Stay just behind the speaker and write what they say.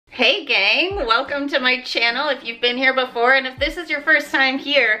Hey gang, welcome to my channel if you've been here before, and if this is your first time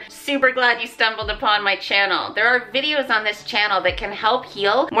here, super glad you stumbled upon my channel. There are videos on this channel that can help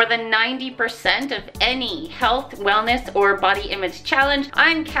heal more than 90% of any health, wellness, or body image challenge.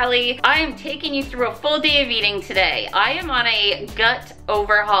 I'm Kelly. I am taking you through a full day of eating today. I am on a gut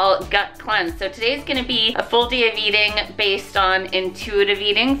overhaul, gut cleanse. So today's gonna be a full day of eating based on intuitive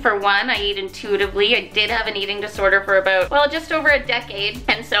eating. For one, I eat intuitively. I did have an eating disorder for about, well, just over a decade.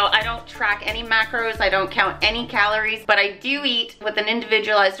 And so I don't track any macros, I don't count any calories, but I do eat with an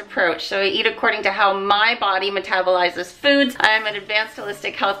individualized approach. So I eat according to how my body metabolizes foods. I am an advanced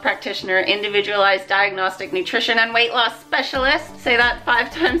holistic health practitioner, individualized diagnostic nutrition and weight loss specialist. Say that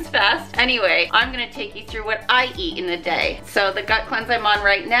 5 times fast. Anyway, I'm gonna take you through what I eat in a day. So the gut cleanse I'm on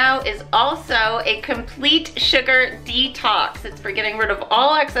right now is also a complete sugar detox. It's for getting rid of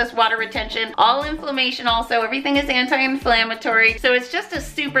all excess water retention, all inflammation also. Everything is anti-inflammatory. So it's just a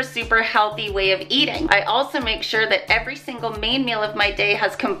super healthy way of eating. I also make sure that every single main meal of my day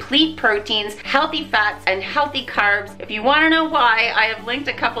has complete proteins, healthy fats, and healthy carbs. If you want to know why, I have linked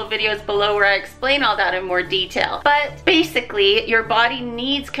a couple of videos below where I explain all that in more detail. But basically, your body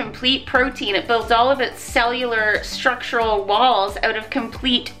needs complete protein. It builds all of its cellular structural walls out of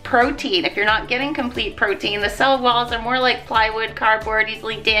complete protein. If you're not getting complete protein, the cell walls are more like plywood, cardboard,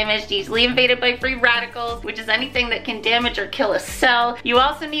 easily damaged, easily invaded by free radicals, which is anything that can damage or kill a cell. You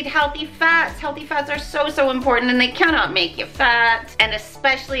also need healthy fats. Healthy fats are so important, and they cannot make you fat. And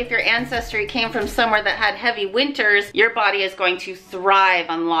especially if your ancestry came from somewhere that had heavy winters, your body is going to thrive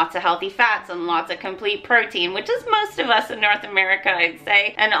on lots of healthy fats and lots of complete protein, which is most of us in North America, I'd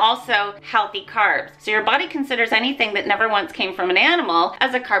say, and also healthy carbs. So your body considers anything that never once came from an animal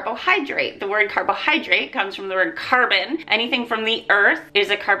as a carbohydrate. The word carbohydrate comes from the word carbon. Anything from the earth is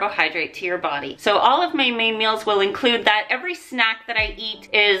a carbohydrate to your body. So all of my main meals will include that. Every snack that I eat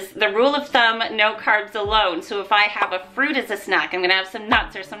is the rule of thumb, no carbs alone. So if I have a fruit as a snack, I'm gonna have some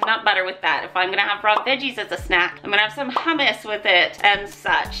nuts or some nut butter with that. If I'm gonna have raw veggies as a snack, I'm gonna have some hummus with it and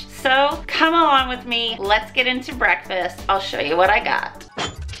such. So come along with me, let's get into breakfast. I'll show you what I got.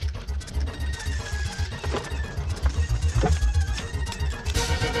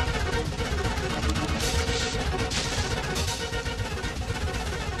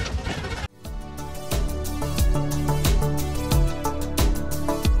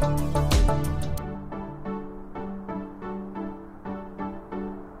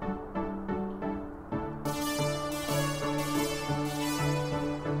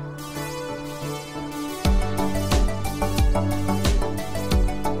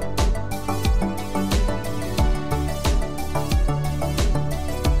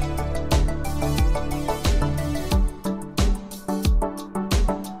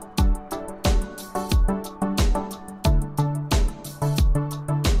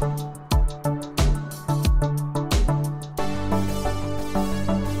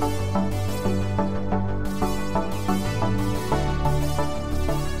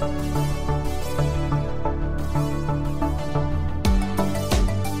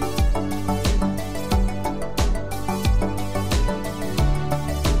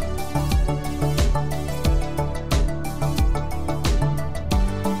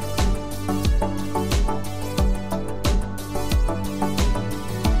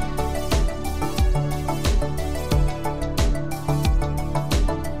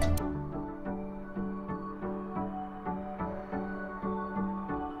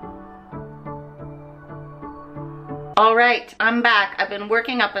 All right, I'm back. I've been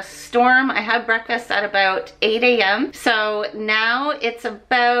working up a storm. I had breakfast at about 8 a.m. So now it's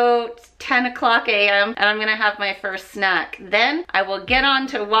about 10 o'clock a.m. and I'm gonna have my first snack. Then I will get on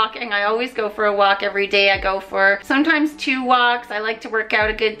to walking. I always go for a walk every day. I go for sometimes 2 walks. I like to work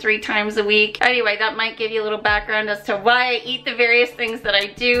out a good 3 times a week. Anyway, that might give you a little background as to why I eat the various things that I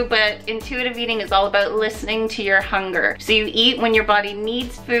do, but intuitive eating is all about listening to your hunger. So you eat when your body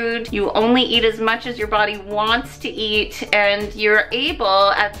needs food. You only eat as much as your body wants to eat, and you're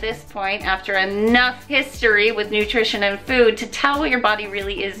able at this point, after enough history with nutrition and food, to tell what your body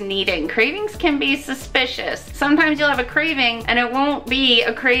really is needing. Cravings can be suspicious. Sometimes you'll have a craving and it won't be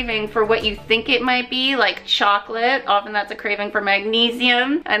a craving for what you think it might be, like chocolate. Often that's a craving for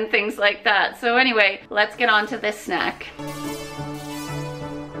magnesium and things like that. So anyway, let's get on to this snack.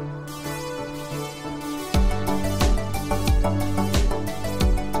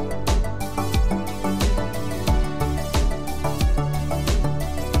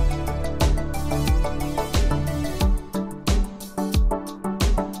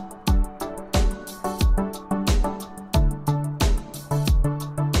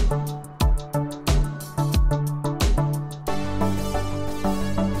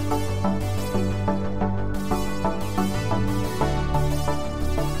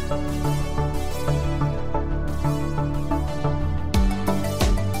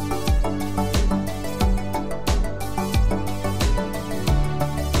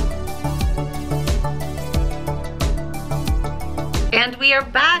 And we are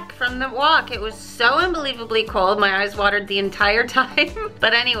back from the walk. It was so unbelievably cold. My eyes watered the entire time.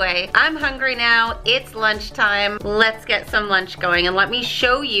 But anyway, I'm hungry now. It's lunchtime. Let's get some lunch going and let me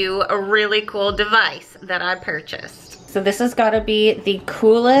show you a really cool device that I purchased. So this has got to be the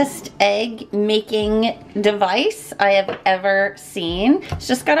coolest egg making device I have ever seen. It's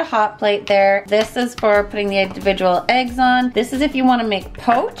just got a hot plate there. This is for putting the individual eggs on. This is if you want to make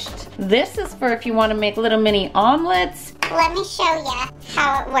poached. This is for if you want to make little mini omelets. Let me show you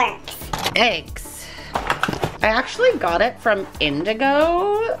how it works. Eggs. I actually got it from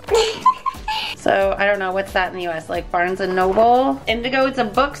Indigo. So I don't know, what's that in the US, like Barnes & Noble? Indigo is a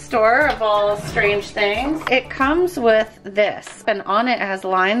bookstore of all strange things. It comes with this, and on it has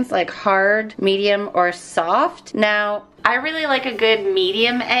lines like hard, medium, or soft. Now, I really like a good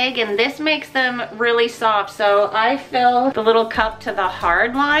medium egg, and this makes them really soft. So I fill the little cup to the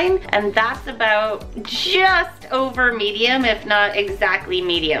hard line, and that's about just over medium, if not exactly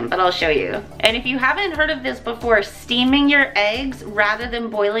medium, but I'll show you. And if you haven't heard of this before, steaming your eggs rather than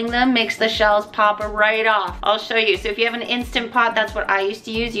boiling them makes the shells pop right off. I'll show you. So if you have an Instant Pot, that's what I used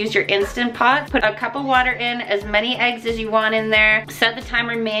to use. Use your Instant Pot. Put a cup of water in, as many eggs as you want in there. Set the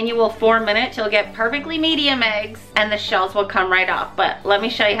timer manual 4 minutes. You'll get perfectly medium eggs, and the shells will come right off. But let me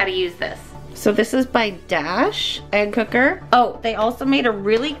show you how to use this. So this is by Dash egg cooker. Oh, they also made a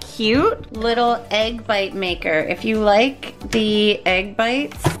really cute little egg bite maker. If you like the egg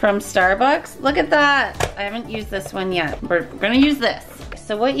bites from Starbucks, look at that. I haven't used this one yet. We're gonna use this.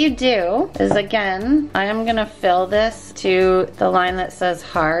 So what you do is, again, I am gonna fill this to the line that says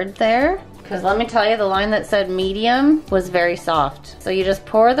hard there. Because let me tell you, the line that said medium was very soft. So you just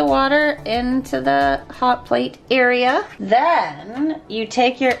pour the water into the hot plate area. Then you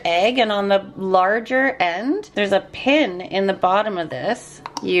take your egg, and on the larger end, there's a pin in the bottom of this.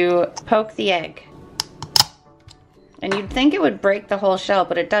 You poke the egg. And you'd think it would break the whole shell,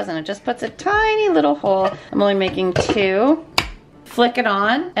 but it doesn't. It just puts a tiny little hole. I'm only making 2. Flick it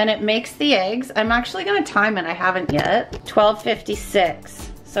on, and it makes the eggs. I'm actually gonna time it, I haven't yet. 12:56.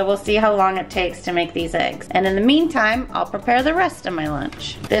 So we'll see how long it takes to make these eggs. And in the meantime, I'll prepare the rest of my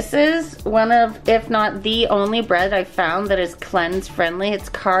lunch. This is one of, if not the only bread I've found that is cleanse friendly. It's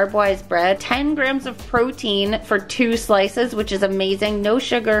carb-wise bread. 10 grams of protein for 2 slices, which is amazing. No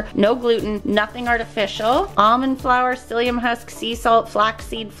sugar, no gluten, nothing artificial. Almond flour, psyllium husk, sea salt,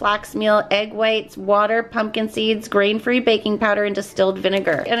 flaxseed, flax meal, egg whites, water, pumpkin seeds, grain-free baking powder, and distilled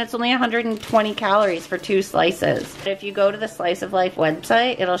vinegar. And it's only 120 calories for 2 slices. If you go to the Slice of Life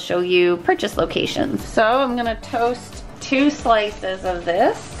website, it'll show you purchase locations. So I'm gonna toast 2 slices of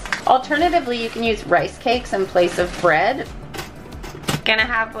this. Alternatively, you can use rice cakes in place of bread. Gonna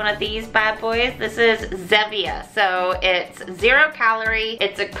have one of these bad boys. This is Zevia. So it's 0 calorie.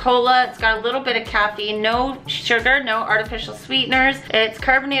 It's a cola. It's got a little bit of caffeine, no sugar, no artificial sweeteners. It's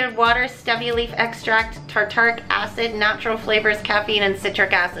carbonated water, stevia leaf extract, tartaric acid, natural flavors, caffeine, and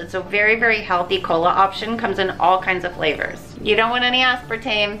citric acid. So very, very healthy cola option. Comes in all kinds of flavors. You don't want any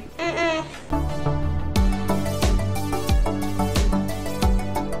aspartame.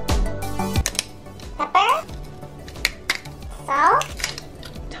 Pepper. Salt.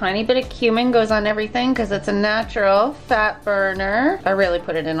 Tiny bit of cumin goes on everything because it's a natural fat burner. I really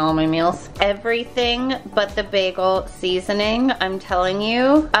put it in all my meals. Everything but the bagel seasoning, I'm telling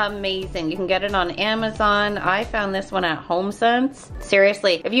you, amazing. You can get it on Amazon. I found this one at HomeSense.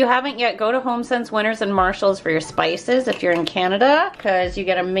 Seriously, if you haven't yet, go to HomeSense, Winners, and Marshalls for your spices if you're in Canada, because you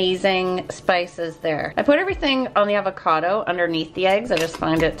get amazing spices there. I put everything on the avocado underneath the eggs. I just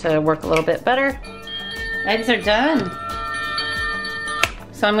find it to work a little bit better. Eggs are done.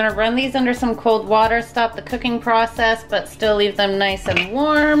 So I'm gonna run these under some cold water, stop the cooking process, but still leave them nice and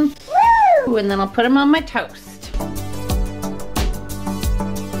warm. Woo! And then I'll put them on my toast.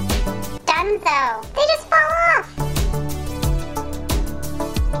 Dunzo. They just fall off.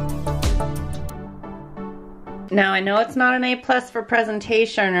 Now I know it's not an A+ for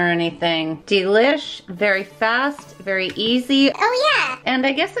presentation or anything. Delish, very fast, very easy. Oh yeah. And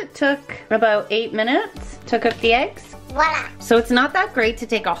I guess it took about 8 minutes to cook the eggs. Voila. So it's not that great to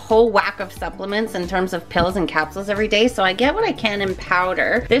take a whole whack of supplements in terms of pills and capsules every day, so I get what I can in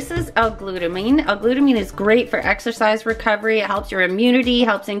powder. This is L-glutamine. L-glutamine is great for exercise recovery. It helps your immunity,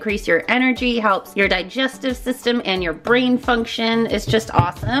 helps increase your energy, helps your digestive system and your brain function. It's just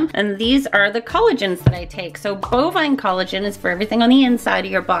awesome. And these are the collagens that I take. So bovine collagen is for everything on the inside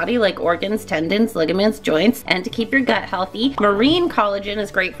of your body, like organs, tendons, ligaments, joints, and to keep your gut healthy. Marine collagen is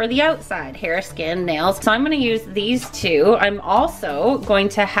great for the outside, hair, skin, nails. So I'm gonna use these two. I'm also going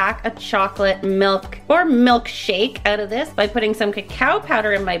to hack a chocolate milk or milkshake out of this by putting some cacao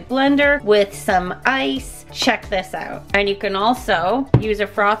powder in my blender with some ice, check this out. And you can also use a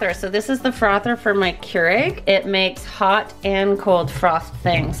frother. So this is the frother for my Keurig. It makes hot and cold frost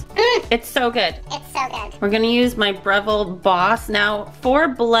things. It's so good. It's so good. We're gonna use my Breville Boss. Now, for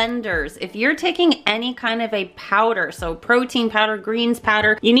blenders, if you're taking any kind of a powder, so protein powder, greens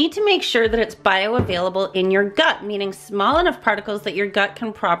powder, you need to make sure that it's bioavailable in your gut, meaning small enough particles that your gut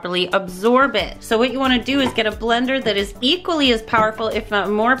can properly absorb it. So what you wanna do is get a blender that is equally as powerful, if not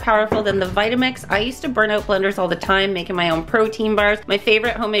more powerful than the Vitamix. I used to burn out blenders all the time, making my own protein bars. My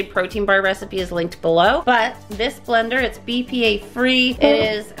favorite homemade protein bar recipe is linked below, but this blender, it's BPA free.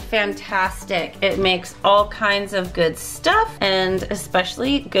 It is fantastic. It makes all kinds of good stuff, and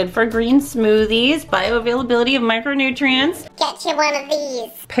especially good for green smoothies, bioavailability of micronutrients. Get you one of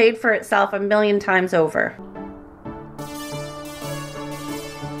these. Paid for itself a million times over.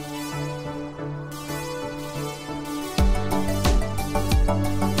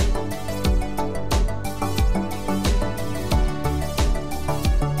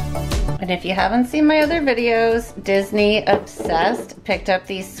 And if you haven't seen my other videos, Disney obsessed, picked up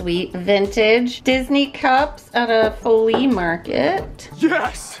these sweet vintage Disney cups at a flea market.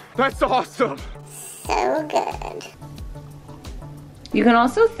 Yes, that's awesome. So good. You can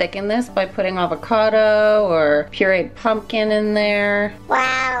also thicken this by putting avocado or pureed pumpkin in there.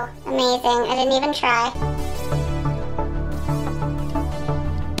 Wow, amazing. I didn't even try.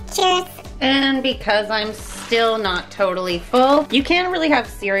 Cheers. And because I'm still not totally full, you can't really have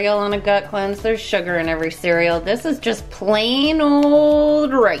cereal on a gut cleanse. There's sugar in every cereal. This is just plain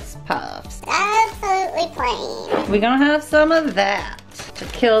old rice puffs. Absolutely plain. We're gonna have some of that to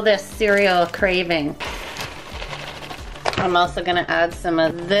kill this cereal craving. I'm also gonna add some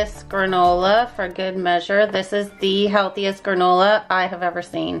of this granola for good measure. This is the healthiest granola I have ever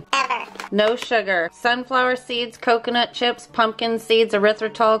seen. Ever. No sugar. Sunflower seeds, coconut chips, pumpkin seeds,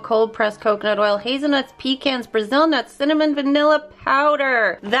 erythritol, cold pressed coconut oil, hazelnuts, pecans, Brazil nuts, cinnamon, vanilla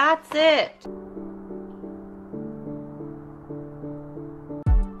powder. That's it.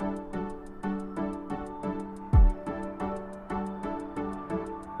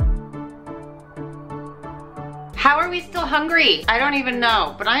 How are we still hungry? I don't even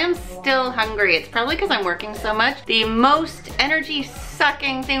know, but I am still hungry. It's probably because I'm working so much. The most energy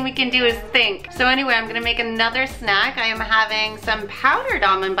sucking thing we can do is think. So anyway, I'm gonna make another snack. I am having some powdered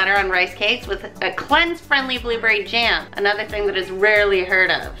almond butter on rice cakes with a cleanse-friendly blueberry jam. Another thing that is rarely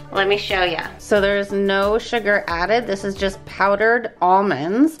heard of. Let me show you. So there's no sugar added. This is just powdered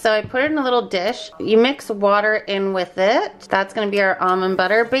almonds. So I put it in a little dish. You mix water in with it. That's gonna be our almond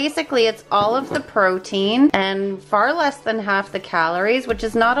butter. Basically, it's all of the protein and far less than half the calories, which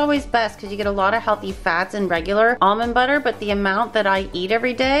is not always best because you get a lot of healthy fats in regular almond butter, but the amount that I eat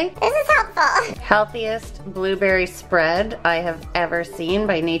every day. This is helpful. Healthiest blueberry spread I have ever seen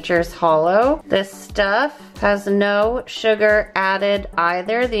by Nature's Hollow. This stuff has no sugar added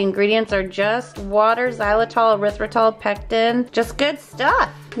either. The ingredients are just water, xylitol, erythritol, pectin, just good stuff.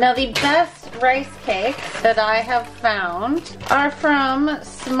 Now the best rice cakes that I have found are from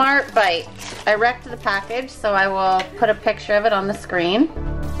Smart Bite. I wrecked the package, so I will put a picture of it on the screen.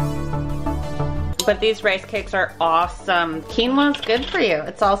 But these rice cakes are awesome. Quinoa is good for you.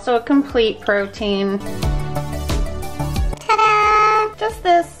 It's also a complete protein. Ta-da! Just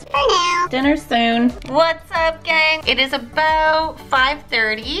this. For now. Dinner soon. What's up, gang? It is about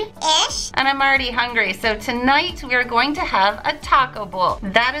 5:30-ish, and I'm already hungry. So tonight we are going to have a taco bowl.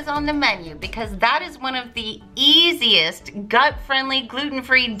 That is on the menu because that is one of the easiest gut-friendly,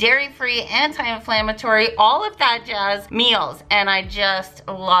 gluten-free, dairy-free, anti-inflammatory, all of that jazz meals, and I just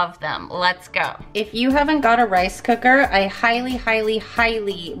love them. Let's go. If you haven't got a rice cooker, I highly, highly,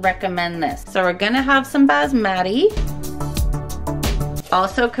 highly recommend this. So we're gonna have some basmati.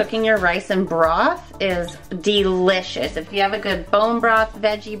 Also, cooking your rice in broth is delicious. If you have a good bone broth,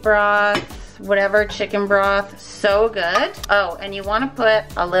 veggie broth, whatever, chicken broth, so good. Oh, and you want to put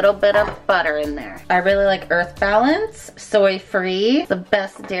a little bit of butter in there. I really like Earth Balance, soy-free, the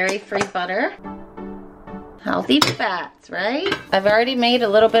best dairy-free butter. Healthy fats, right? I've already made a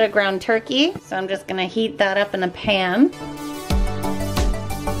little bit of ground turkey, so I'm just gonna heat that up in a pan.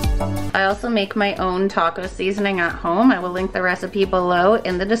 I also make my own taco seasoning at home. I will link the recipe below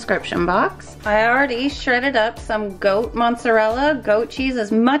in the description box. I already shredded up some goat mozzarella. Goat cheese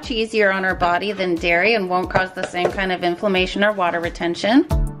is much easier on our body than dairy and won't cause the same kind of inflammation or water retention.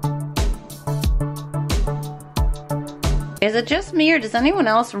 Is it just me or does anyone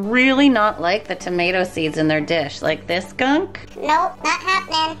else really not like the tomato seeds in their dish? Like this gunk? Nope, not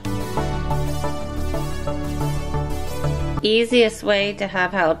happening. Easiest way to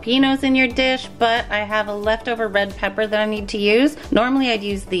have jalapenos in your dish, but I have a leftover red pepper that I need to use. Normally I'd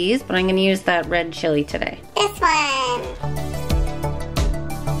use these, but I'm gonna use that red chili today. This one.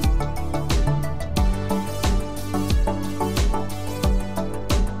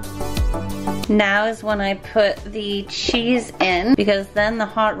 Now is when I put the cheese in, because then the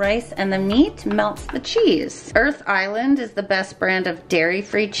hot rice and the meat melts the cheese. Earth Island is the best brand of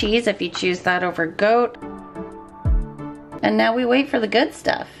dairy-free cheese if you choose that over goat. And now we wait for the good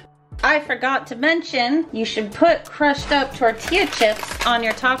stuff. I forgot to mention, you should put crushed up tortilla chips on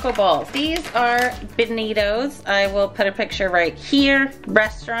your taco balls. These are Bonitos. I will put a picture right here.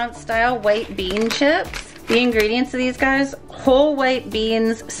 Restaurant style white bean chips. The ingredients of these guys: whole white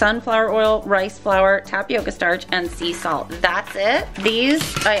beans, sunflower oil, rice flour, tapioca starch, and sea salt. That's it.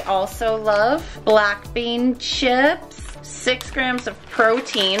 These I also love. Black bean chips. 6 grams of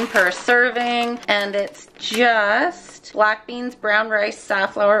protein per serving, and it's just black beans, brown rice,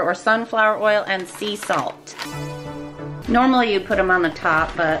 safflower or sunflower oil, and sea salt. Normally you'd put them on the top,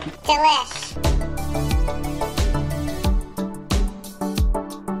 but... Delish.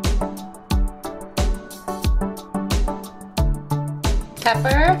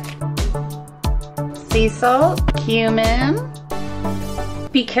 Pepper, sea salt, cumin.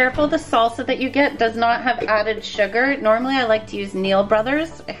 Be careful, the salsa that you get does not have added sugar. Normally I like to use Neal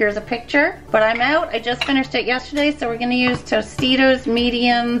Brothers. Here's a picture, but I'm out. I just finished it yesterday, so we're gonna use Tostitos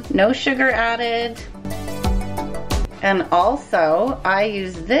medium, no sugar added. And also, I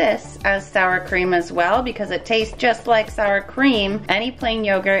use this as sour cream as well because it tastes just like sour cream, any plain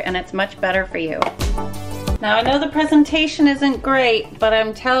yogurt, and it's much better for you. Now I know the presentation isn't great, but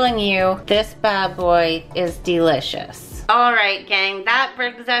I'm telling you, this bad boy is delicious. All right, gang, that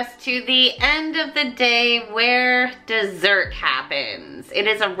brings us to the end of the day where dessert happens. It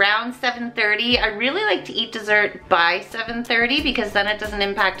is around 7:30. I really like to eat dessert by 7:30 because then it doesn't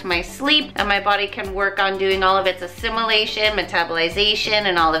impact my sleep and my body can work on doing all of its assimilation, metabolization,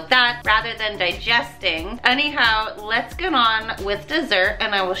 and all of that rather than digesting. Anyhow, let's get on with dessert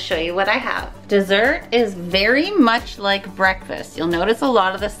and I will show you what I have. Dessert is very much like breakfast. You'll notice a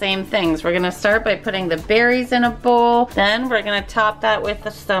lot of the same things. We're gonna start by putting the berries in a bowl. Then we're gonna top that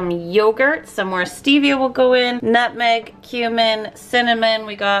with some yogurt. Some more stevia will go in, nutmeg, cumin, cinnamon.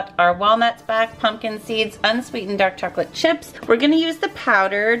 We got our walnuts back, pumpkin seeds, unsweetened dark chocolate chips. We're gonna use the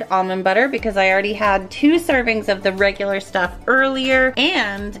powdered almond butter because I already had 2 servings of the regular stuff earlier.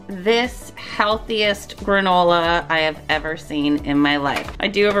 And this healthiest granola I have ever seen in my life. I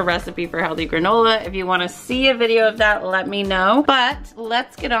do have a recipe for healthy granola. If you wanna see a video of that, let me know. But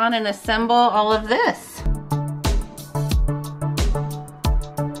let's get on and assemble all of this.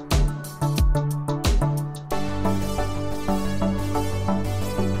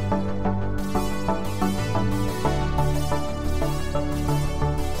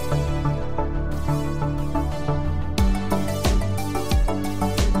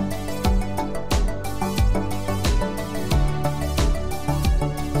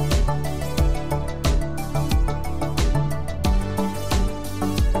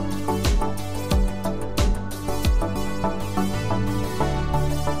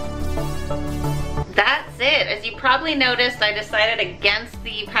 As you probably noticed, I decided against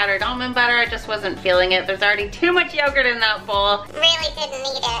the powdered almond butter. I just wasn't feeling it. There's already too much yogurt in that bowl. Really didn't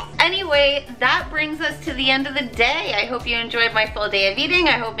need it. Anyway, that brings us to the end of the day. I hope you enjoyed my full day of eating.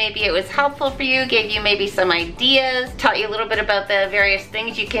 I hope maybe it was helpful for you, gave you maybe some ideas, taught you a little bit about the various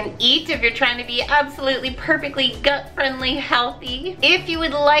things you can eat if you're trying to be absolutely perfectly gut-friendly healthy. If you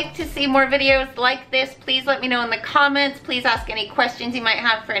would like to see more videos like this, please let me know in the comments. Please ask any questions you might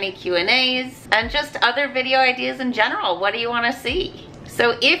have for any Q&As and just other video ideas in general. What do you want to see?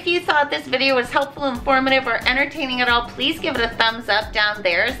 So if you thought this video was helpful, informative, or entertaining at all, please give it a thumbs up down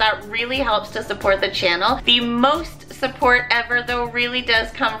there, as that really helps to support the channel. The most support ever though really does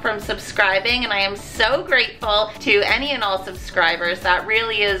come from subscribing, and I am so grateful to any and all subscribers. That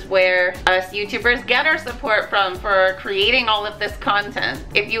really is where us YouTubers get our support from for creating all of this content.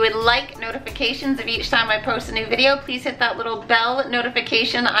 If you would like notifications of each time I post a new video, please hit that little bell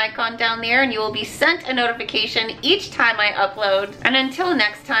notification icon down there and you will be sent a notification each time I upload. And until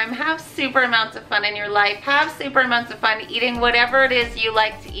next time, have super amounts of fun in your life. Have super amounts of fun eating whatever it is you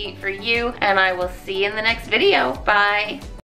like to eat for you, and I will see you in the next video. Bye.